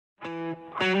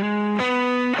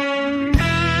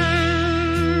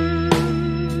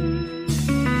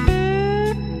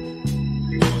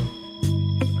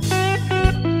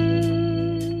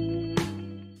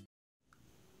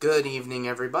evening,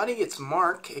 everybody. It's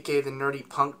Mark, aka the Nerdy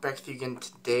Punk, back with you again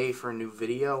today for a new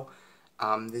video.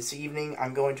 This evening,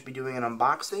 I'm going to be doing an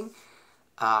unboxing.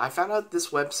 I found out this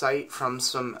website from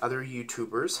some other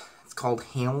YouTubers. It's called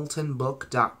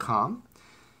HamiltonBook.com.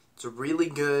 It's a really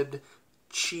good,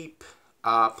 cheap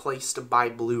place to buy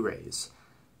Blu-rays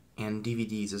and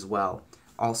DVDs as well.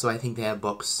 Also, I think they have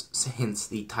books, hence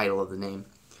the title of the name.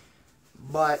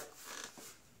 But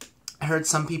I heard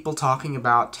some people talking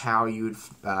about how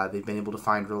they've been able to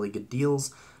find really good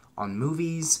deals on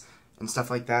movies and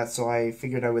stuff like that, so I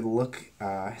figured I would look,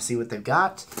 see what they've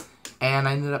got, and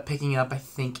I ended up picking up, I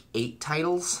think, 8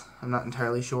 titles, I'm not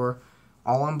entirely sure,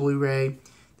 all on Blu-ray.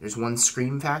 There's one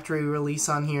Scream Factory release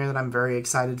on here that I'm very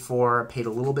excited for. I paid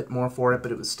a little bit more for it,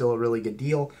 but it was still a really good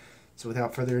deal, so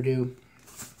without further ado,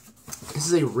 this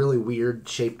is a really weird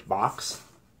shaped box,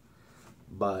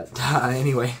 but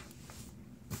anyway.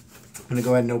 I'm going to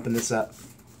go ahead and open this up.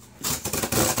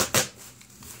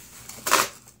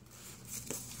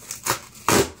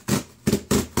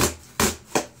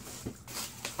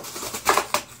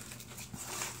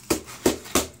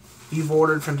 If you've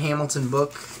ordered from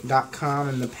HamiltonBook.com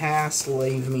in the past,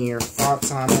 leave me your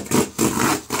thoughts on it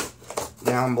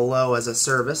down below as a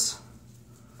service.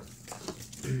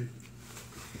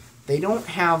 They don't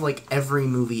have like every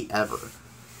movie ever.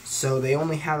 So they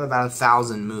only have about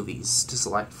 1,000 movies to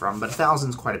select from, but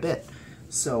 1,000's quite a bit.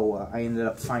 So I ended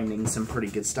up finding some pretty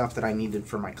good stuff that I needed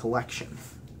for my collection.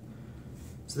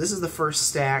 So this is the first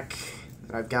stack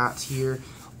that I've got here.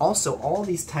 Also, all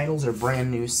these titles are brand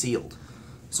new sealed.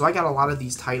 So I got a lot of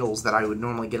these titles that I would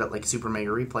normally get at like Super Mega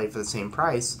Replay for the same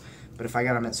price, but if I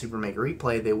got them at Super Mega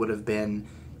Replay, they would have been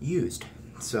used.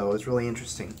 So it's really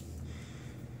interesting.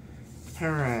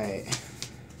 Alright.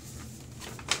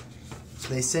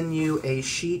 They send you a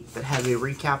sheet that has a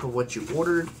recap of what you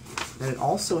ordered, and it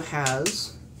also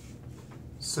has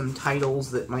some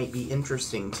titles that might be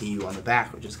interesting to you on the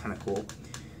back, which is kind of cool.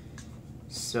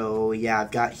 So yeah,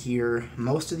 I've got here,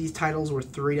 most of these titles were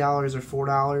 $3 or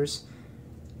 $4.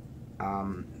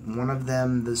 One of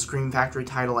them, the Scream Factory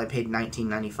title, I paid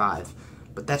 $19.95,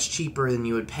 but that's cheaper than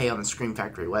you would pay on the Scream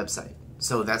Factory website,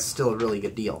 so that's still a really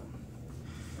good deal.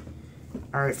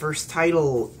 Alright, first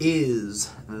title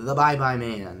is The Bye-Bye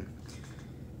Man.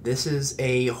 This is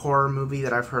a horror movie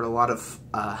that I've heard a lot of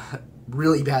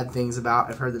really bad things about.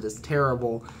 I've heard that it's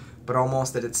terrible, but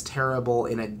almost that it's terrible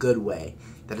in a good way,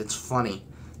 that it's funny.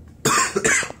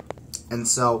 And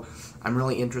so, I'm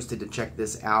really interested to check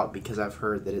this out because I've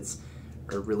heard that it's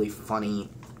a really funny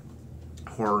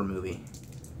horror movie.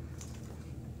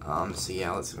 So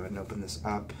yeah, let's go ahead and open this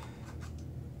up.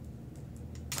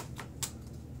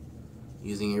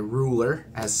 Using a ruler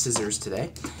as scissors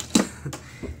today.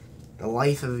 The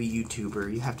life of a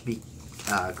YouTuber. You have to be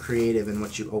creative in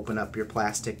what you open up your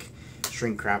plastic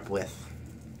shrink wrap with.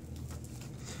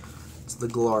 It's the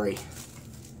glory.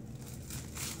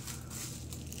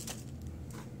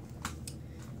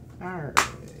 Alright.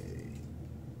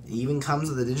 It even comes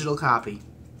with a digital copy.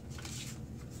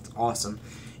 It's awesome.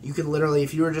 You could literally,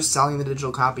 if you were just selling the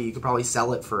digital copy, you could probably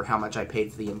sell it for how much I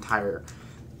paid for the entire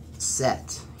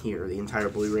set here, the entire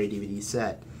Blu-ray DVD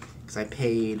set, because I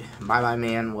paid, Bye-Bye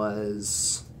Man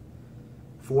was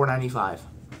 $4.95,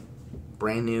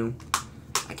 brand new.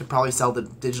 I could probably sell the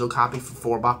digital copy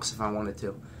for $4 if I wanted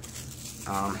to,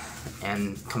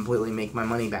 and completely make my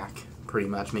money back, pretty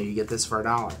much, maybe get this for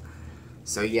 $1.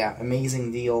 So yeah,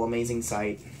 amazing deal, amazing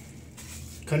site,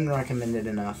 couldn't recommend it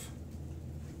enough.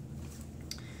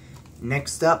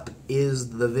 Next up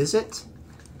is The Visit,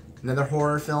 another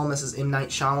horror film. This is M. Night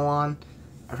Shyamalan.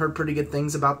 I've heard pretty good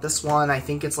things about this one. I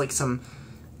think it's like some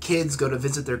kids go to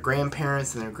visit their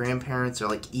grandparents, and their grandparents are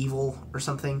like evil or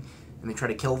something, and they try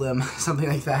to kill them, something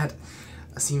like that.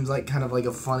 It seems like kind of like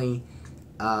a funny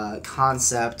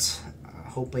concept.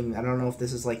 Hoping, I don't know if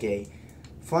this is like a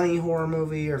funny horror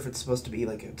movie or if it's supposed to be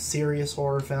like a serious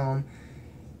horror film.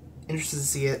 Interested to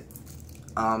see it.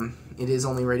 It is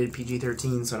only rated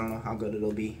PG-13, so I don't know how good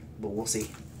it'll be, but we'll see.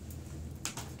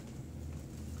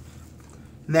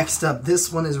 Next up,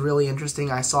 this one is really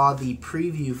interesting. I saw the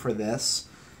preview for this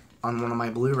on one of my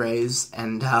Blu-rays,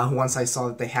 and once I saw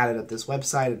that they had it at this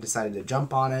website, I decided to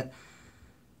jump on it.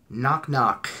 Knock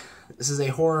Knock. This is a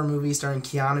horror movie starring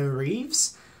Keanu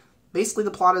Reeves. Basically,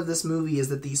 the plot of this movie is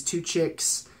that these two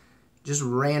chicks just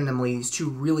randomly, these two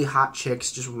really hot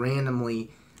chicks just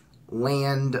randomly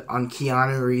land on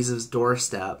Keanu Reeves'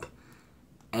 doorstep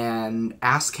and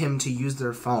ask him to use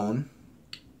their phone.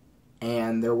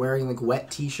 And they're wearing like wet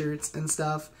t-shirts and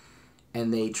stuff,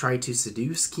 and they try to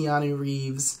seduce Keanu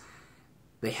Reeves.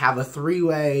 They have a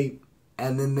 3-way,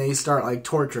 and then they start like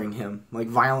torturing him, like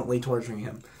violently torturing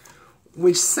him.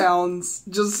 which sounds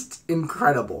just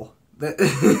incredible.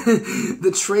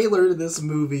 The trailer to this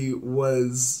movie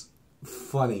was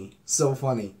funny. So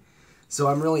funny. So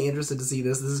I'm really interested to see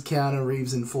this. This is Keanu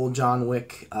Reeves in full John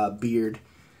Wick beard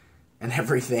and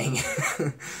everything.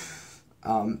 It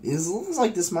looks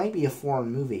like this might be a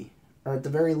foreign movie. Or at the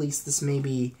very least, this may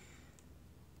be...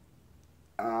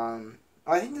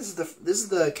 I think this is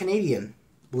the Canadian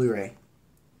Blu-ray.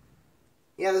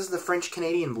 Yeah, this is the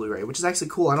French-Canadian Blu-ray, which is actually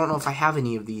cool. I don't know if I have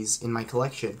any of these in my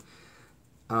collection.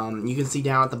 You can see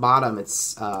down at the bottom,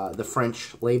 it's the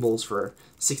French labels for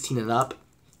 16 and up.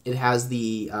 It has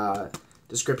the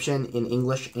description in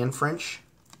English and French.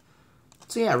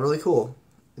 So yeah, really cool.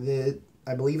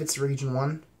 I believe it's Region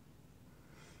 1.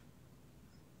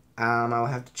 I'll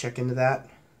have to check into that,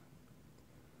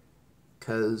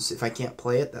 because if I can't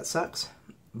play it, that sucks.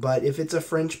 But if it's a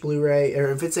French Blu-ray,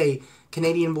 or if it's a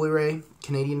Canadian Blu-ray,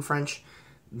 Canadian French,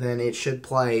 then it should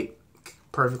play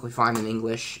perfectly fine in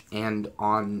English and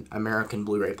on American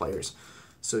Blu-ray players.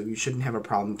 So you shouldn't have a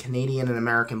problem. Canadian and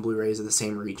American Blu-rays are the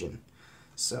same region.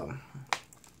 So,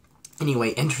 anyway,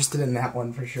 interested in that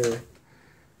one for sure.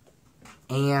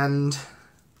 And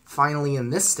finally in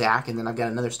this stack, and then I've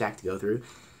got another stack to go through,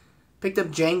 picked up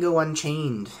Django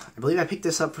Unchained. I believe I picked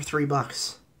this up for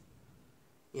 $3.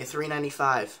 Yeah,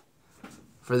 $3.95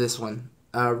 for this one.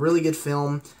 Really good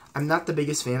film. I'm not the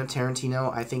biggest fan of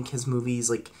Tarantino. I think his movies,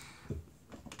 like,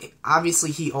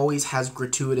 obviously he always has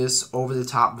gratuitous,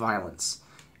 over-the-top violence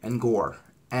and gore.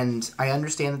 And I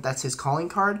understand that that's his calling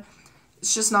card.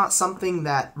 It's just not something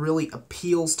that really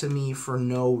appeals to me for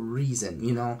no reason,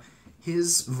 you know?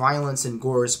 His violence and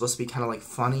gore is supposed to be kind of, like,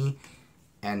 funny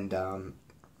and,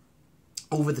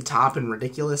 over the top and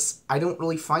ridiculous. I don't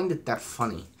really find it that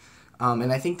funny.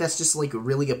 And I think that's just like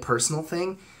really a personal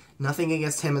thing. Nothing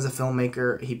against him as a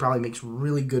filmmaker. He probably makes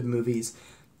really good movies.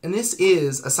 And this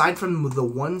is, aside from the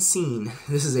one scene,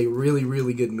 this is a really,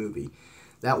 really good movie.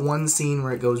 That one scene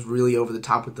where it goes really over the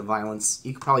top with the violence,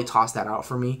 you could probably toss that out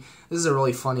for me. This is a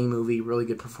really funny movie, really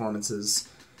good performances.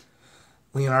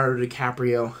 Leonardo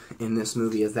DiCaprio in this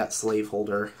movie as that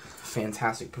slaveholder.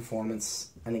 Fantastic performance.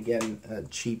 And again, a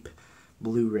cheap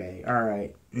Blu-ray.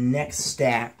 Alright, next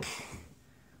stack,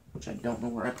 which I don't know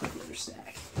where I put the other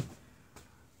stack.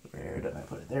 Where did I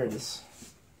put it? There it is.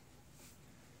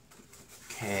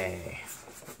 Okay,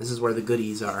 this is where the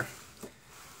goodies are.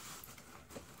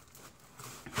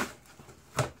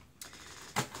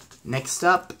 Next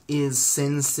up is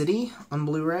Sin City on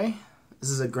Blu-ray.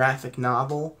 This is a graphic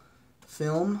novel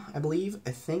film, I believe.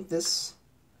 I think this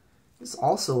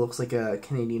also looks like a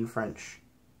Canadian French.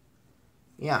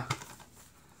 Yeah.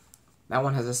 That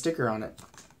one has a sticker on it.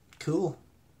 Cool.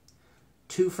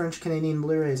 2 French-Canadian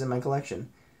Blu-rays in my collection.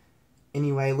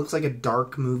 Anyway, looks like a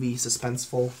dark movie,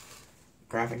 suspenseful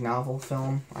graphic novel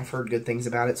film. I've heard good things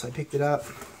about it, so I picked it up.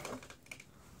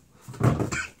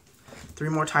 3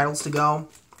 more titles to go.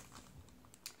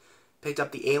 Picked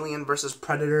up the Alien vs.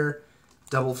 Predator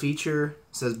double feature.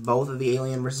 It says both of the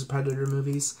Alien vs. Predator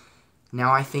movies.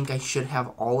 Now I think I should have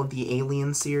all of the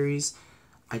Alien series.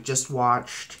 I just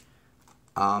watched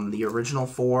the original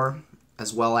 4,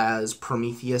 as well as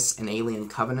Prometheus and Alien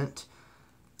Covenant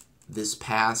this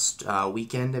past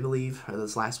weekend, I believe, or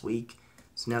this last week.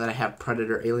 So now that I have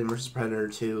Predator, Alien vs. Predator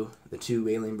 2, the 2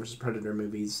 Alien vs. Predator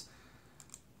movies,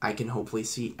 I can hopefully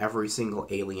see every single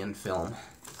Alien film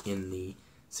in the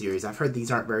series. I've heard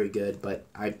these aren't very good, but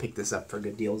I picked this up for a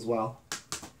good deal as well.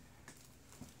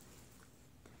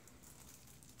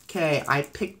 Okay, I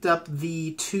picked up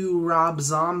the 2 Rob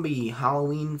Zombie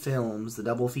Halloween films, the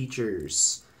double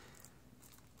features.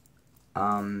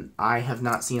 I have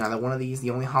not seen either one of these.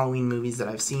 The only Halloween movies that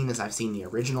I've seen is I've seen the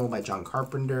original by John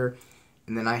Carpenter,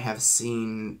 and then I have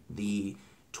seen the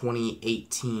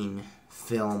 2018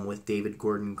 film with David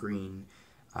Gordon Green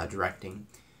directing.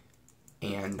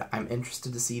 And I'm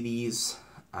interested to see these.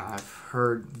 I've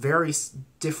heard very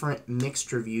different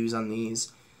mixed reviews on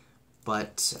these,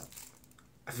 but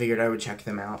I figured I would check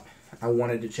them out. I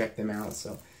wanted to check them out,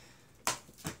 so.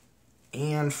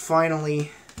 And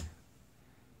finally,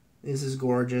 this is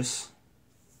gorgeous.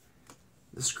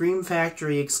 The Scream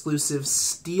Factory exclusive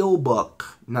steelbook,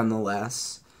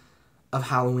 nonetheless, of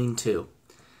Halloween 2.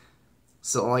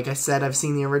 So, like I said, I've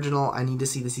seen the original. I need to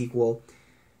see the sequel.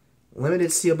 Limited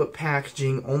steelbook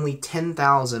packaging, only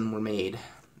 10,000 were made.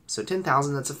 So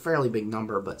 10,000, that's a fairly big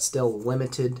number, but still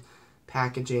limited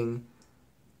packaging.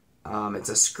 It's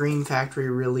a Scream Factory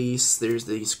release. There's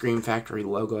the Scream Factory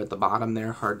logo at the bottom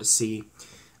there, hard to see.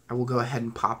 I will go ahead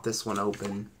and pop this one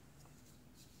open.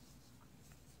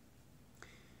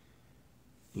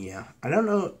 Yeah, I don't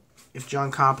know if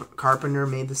John Carpenter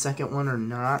made the second one or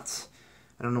not.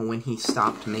 I don't know when he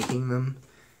stopped making them,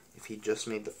 if he just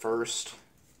made the first.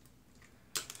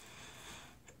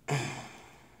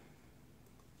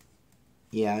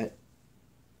 Yeah.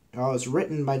 Oh, it's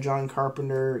written by John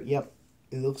Carpenter. Yep,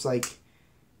 it looks like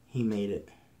he made it.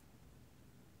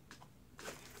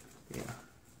 Yeah.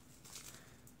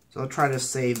 So I'll try to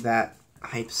save that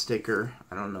hype sticker.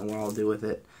 I don't know what I'll do with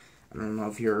it. I don't know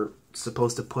if you're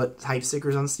supposed to put hype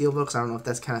stickers on steelbooks. I don't know if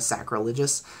that's kind of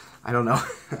sacrilegious. I don't know.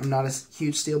 I'm not a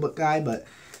huge steelbook guy, but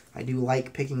I do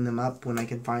like picking them up when I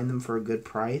can find them for a good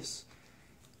price.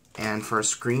 And for a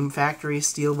Scream Factory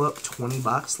steelbook, 20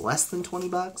 bucks, less than 20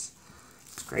 bucks.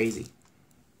 It's crazy.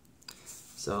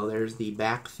 So there's the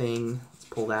back thing. Let's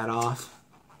pull that off.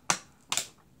 I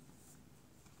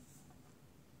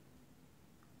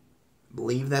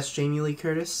believe that's Jamie Lee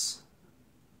Curtis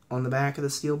on the back of the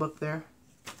steelbook there.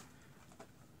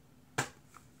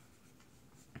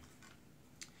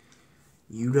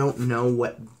 You don't know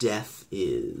what death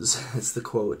is. That's the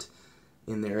quote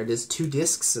in there. It is 2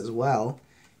 discs as well.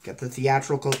 Got the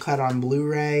theatrical cut on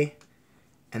Blu-ray,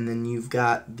 and then you've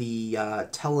got the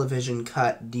television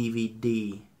cut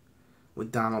DVD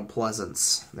with Donald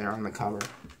Pleasance there on the cover.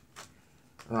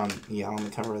 Or on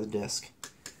the cover of the disc.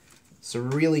 So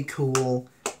really cool.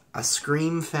 A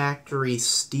Scream Factory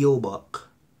steelbook.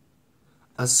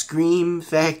 A Scream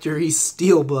Factory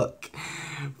steelbook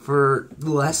for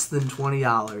less than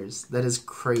 $20. That is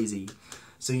crazy.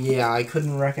 So yeah, I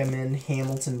couldn't recommend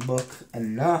Hamilton book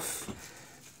enough.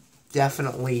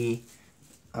 Definitely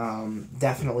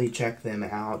check them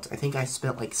out. I think I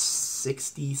spent like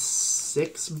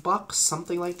 66 bucks,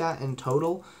 something like that in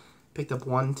total. Picked up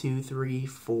 1, 2, 3,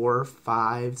 4,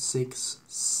 5, 6,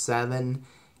 7,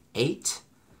 8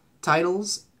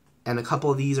 titles, and a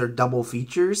couple of these are double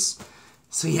features.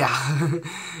 So yeah,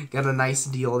 got a nice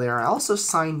deal there. I also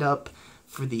signed up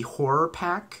for the horror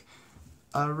pack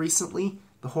recently.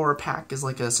 The horror pack is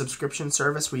like a subscription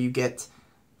service where you get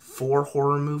 4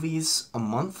 horror movies a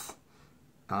month.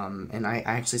 And I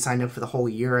actually signed up for the whole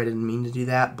year. I didn't mean to do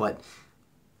that, but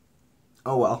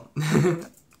oh well.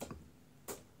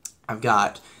 I've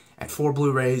got at 4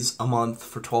 Blu-rays a month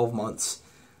for 12 months.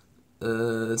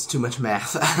 It's too much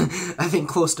math. I think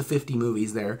close to 50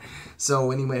 movies there.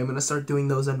 So anyway, I'm going to start doing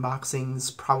those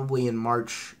unboxings probably in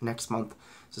March next month.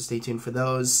 So stay tuned for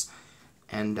those.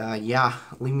 And yeah,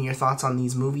 leave me your thoughts on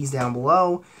these movies down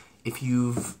below. If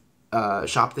you've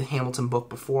shopped the Hamilton book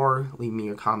before, leave me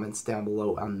your comments down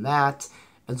below on that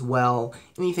as well.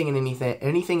 Anything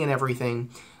and everything.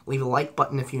 Leave a like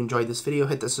button if you enjoyed this video.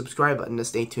 Hit the subscribe button to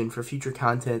stay tuned for future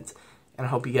content. And I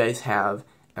hope you guys have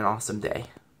an awesome day.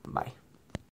 Bye.